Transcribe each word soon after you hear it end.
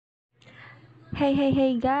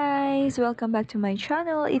Hey guys! Welcome back to my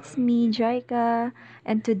channel. It's me, Jaika,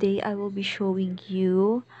 and today I will be showing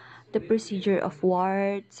you the procedure of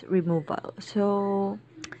warts removal. So,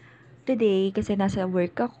 today, kasi nasa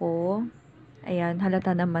work ako, ayan,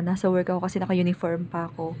 halata naman, nasa work ako kasi naka-uniform pa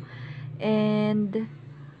ako. And,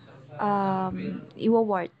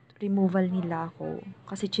 iwa-wart removal nila ako.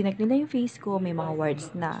 Kasi chinek nila yung face ko, may mga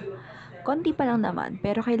warts na. Konti pa lang naman,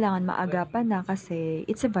 pero kailangan maagapan na kasi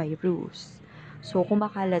it's a virus. So,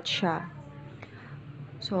 kumakalat siya.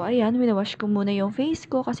 So, ayan, winawash ko muna yung face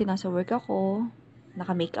ko kasi nasa work ako.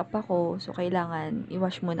 Naka-makeup ako. So, kailangan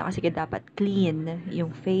i-wash muna kasi dapat clean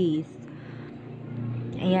yung face.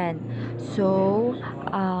 Ayan. So,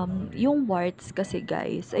 yung warts kasi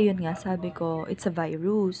guys, ayun nga, sabi ko, it's a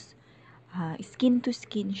virus. Skin to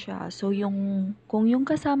skin siya. So, kung yung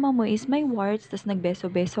kasama mo is may warts, tas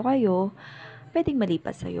nagbeso-beso kayo, pwedeng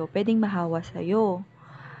malipas sa'yo, pwedeng mahawa sa'yo.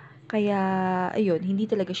 Kaya, ayun, hindi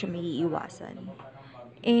talaga siya may iiwasan.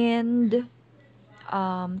 And,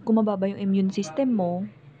 kung mababa yung immune system mo,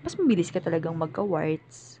 mas mabilis ka talagang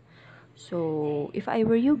magka-warts. So, if I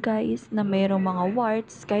were you guys na mayroong mga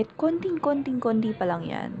warts, kahit konting-konting-konti pa lang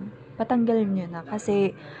yan, patanggalin nyo na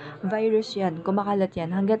kasi virus yan, kumakalat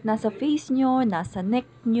yan. Hanggat nasa face nyo, nasa neck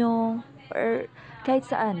nyo, or kahit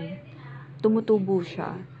saan, tumutubo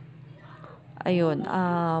siya. Ayun,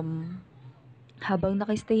 habang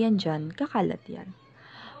nakistay yan dyan, kakalat yan.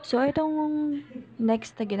 So, itong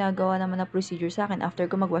next na ginagawa naman na procedure sa akin after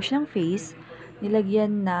ko mag-wash ng face,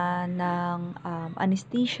 nilagyan na ng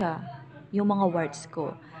anesthesia yung mga warts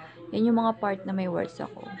ko. Yan yung mga part na may warts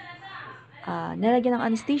ako. Nilagyan ng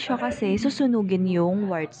anesthesia kasi susunugin yung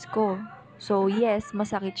warts ko. So, yes,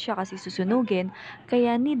 masakit siya kasi susunugin,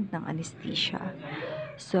 kaya need ng anesthesia.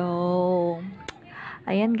 So,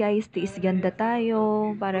 ayan guys, tiis ganda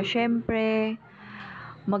tayo para syempre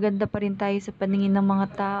maganda pa rin tayo sa paningin ng mga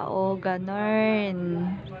tao, ganun.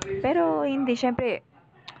 Pero hindi, syempre,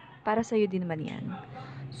 para sa'yo din naman yan.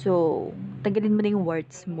 So, tanggalin mo na yung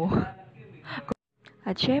warts mo.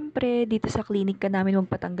 At syempre, dito sa clinic ka namin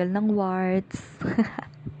magpatanggal ng warts.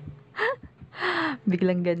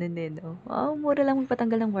 Biglang ganun eh, no? Oh, mura lang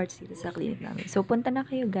magpatanggal ng warts dito sa clinic namin. So, punta na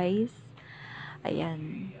kayo, guys.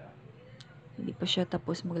 Ayan. Hindi pa siya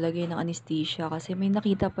tapos maglagay ng anesthesia kasi may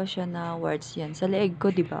nakita pa siya na warts yan. Sa leeg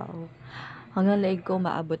ko, di ba? Oh, hanggang leeg ko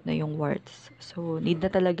maabot na yung warts. So, need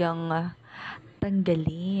na talagang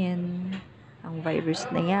tanggalin ang virus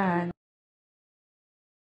na yan.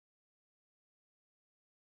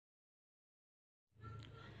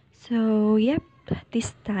 So, yep.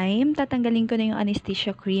 This time, tatanggalin ko na yung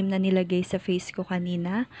anesthesia cream na nilagay sa face ko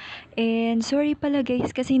kanina. And sorry pala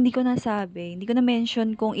guys kasi hindi ko nasabi. Hindi ko na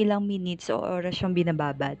mention kung ilang minutes o oras siyang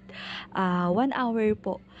binababad. 1 hour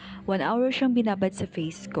po. 1 hour siyang binabad sa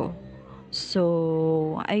face ko.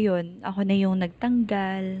 So, ayun. Ako na yung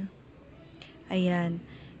nagtanggal. Ayan.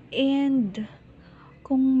 And,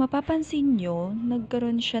 kung mapapansin nyo,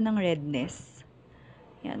 nagkaroon siya ng redness.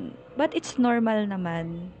 Yan. But it's normal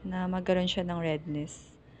naman na magkaroon siya ng redness.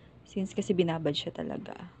 Since kasi binabad siya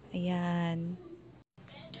talaga. Ayan.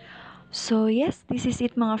 So, yes, this is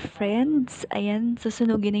it mga friends. Ayan,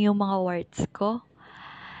 susunugin na yung mga warts ko.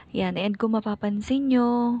 Ayan, and kung mapapansin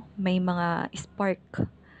nyo, may mga spark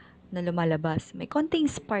na lumalabas. May konting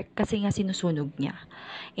spark kasi nga sinusunog niya.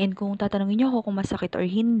 And kung tatanungin nyo ako kung masakit or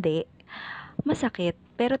hindi, masakit,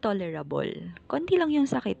 pero tolerable. Konti lang yung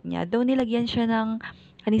sakit niya. Though nilagyan siya ng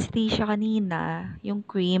anesthesia kanina, yung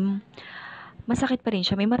cream, masakit pa rin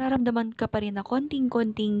siya. May mararamdaman ka pa rin na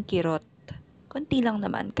konting-konting kirot. Konti lang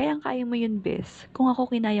naman. Kayang-kaya mo yun, bes. Kung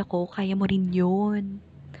ako kinaya ko, kaya mo rin yun.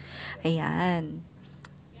 Ayan.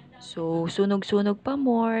 So, sunog-sunog pa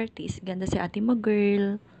more. Tiis ganda si ate mo,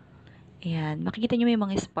 girl. Ayan. Makikita nyo may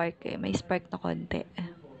mga spark eh. May spark na konti.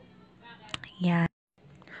 Ayan.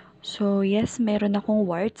 So, yes, meron akong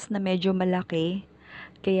warts na medyo malaki.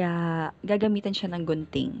 Kaya, gagamitan siya ng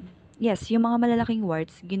gunting. Yes, yung mga malalaking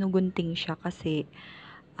warts, ginugunting siya kasi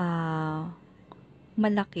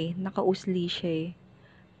malaki, nakausli siya eh.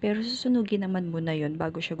 Pero susunugin naman muna yon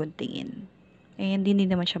bago siya guntingin. Eh, hindi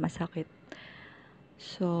naman siya masakit.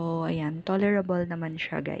 So, ayan, tolerable naman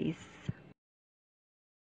siya, guys.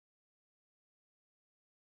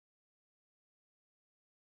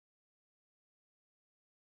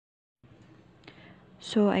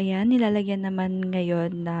 So, ayan, nilalagyan naman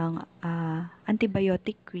ngayon ng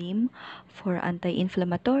antibiotic cream for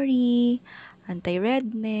anti-inflammatory,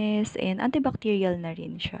 anti-redness, and antibacterial na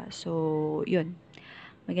rin siya. So, yun.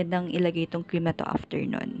 Magandang ilagay itong cream na to after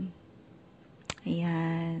nun.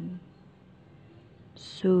 Ayan.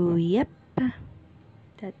 So, yep.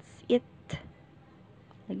 That's it.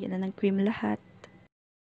 Lagyan na ng cream lahat.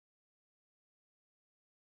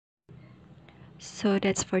 So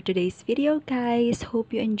that's for today's video, guys.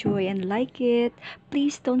 Hope you enjoy and like it.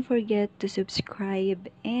 Please don't forget to subscribe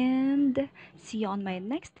and see you on my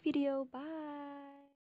next video. Bye!